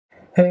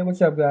Hey,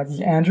 what's up guys? It's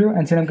Andrew,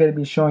 and today I'm going to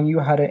be showing you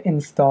how to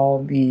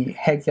install the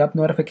heads up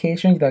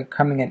notifications that are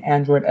coming in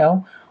Android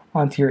L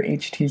onto your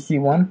HTC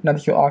One. Now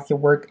this will also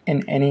work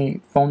in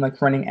any phone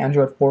that's running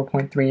Android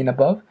 4.3 and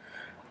above.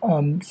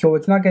 So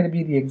it's not going to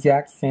be the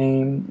exact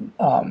same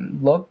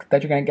look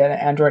that you're going to get in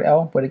Android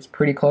L, but it's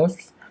pretty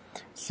close.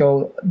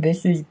 So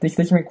this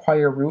doesn't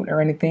require root or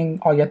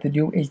anything. All you have to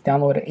do is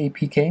download an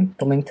APK.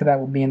 The link to that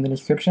will be in the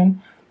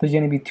description. There's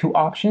going to be two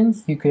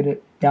options. You could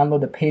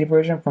download the paid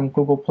version from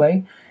Google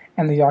Play,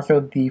 and there's also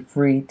the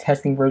free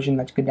testing version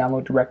that you could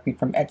download directly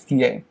from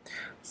XDA.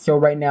 So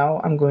right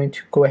now I'm going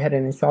to go ahead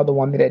and install the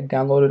one that I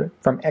downloaded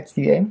from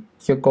XDA.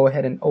 So go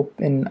ahead and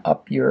open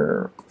up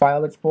your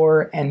file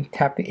explorer and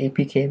tap the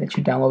APK that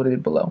you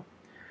downloaded below.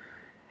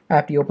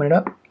 After you open it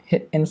up,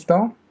 hit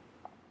install,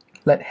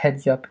 let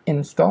heads up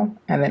install,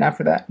 and then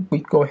after that we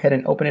go ahead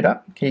and open it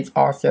up. Okay, it's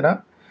all set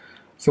up.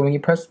 So when you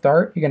press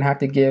start, you're gonna have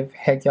to give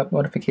heads up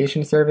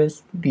notification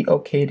service the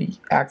okay to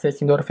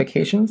access your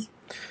notifications.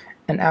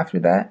 And after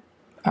that,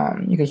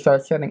 you can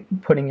start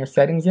putting your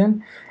settings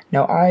in.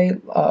 Now I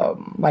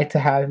like to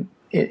have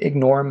it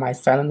ignore my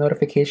silent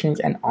notifications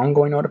and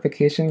ongoing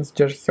notifications,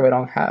 just so I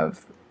don't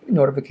have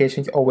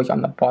notifications always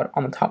on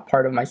the top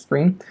part of my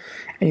screen.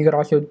 And you could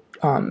also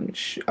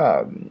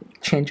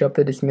change up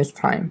the dismiss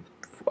time.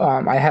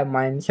 I have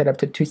mine set up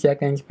to 2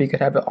 seconds, but you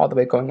could have it all the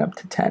way going up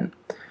to 10.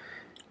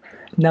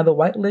 Now the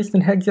whitelist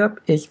and heads up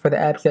is for the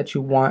apps that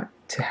you want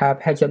to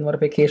have heads up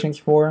notifications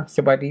for.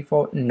 So by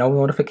default, no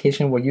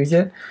notification will use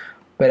it.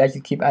 But as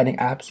you keep adding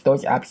apps,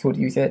 those apps would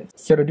use it.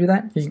 So to do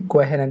that, just go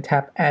ahead and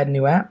tap add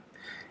new app.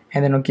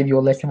 And then it'll give you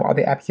a list of all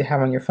the apps you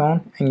have on your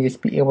phone. And you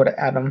just be able to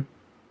add them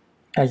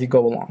as you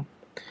go along.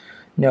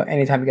 Now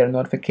anytime you get a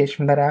notification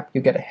from that app,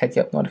 you get a heads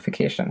up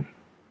notification.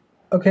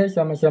 Okay,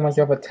 so I'm going to send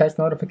myself a test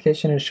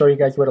notification and show you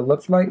guys what it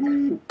looks like.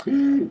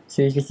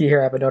 So you can see here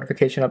I have a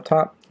notification up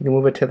top. You can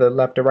move it to the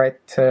left or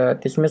right to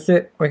dismiss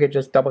it, or you can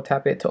just double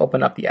tap it to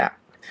open up the app.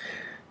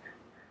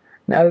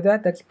 Now after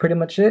that, that's pretty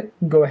much it.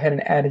 Go ahead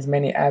and add as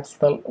many apps to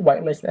the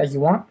whitelist as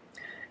you want.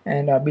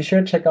 And be sure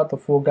to check out the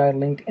full guide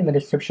linked in the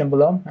description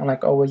below. And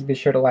like always, be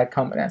sure to like,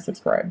 comment, and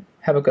subscribe.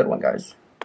 Have a good one, guys.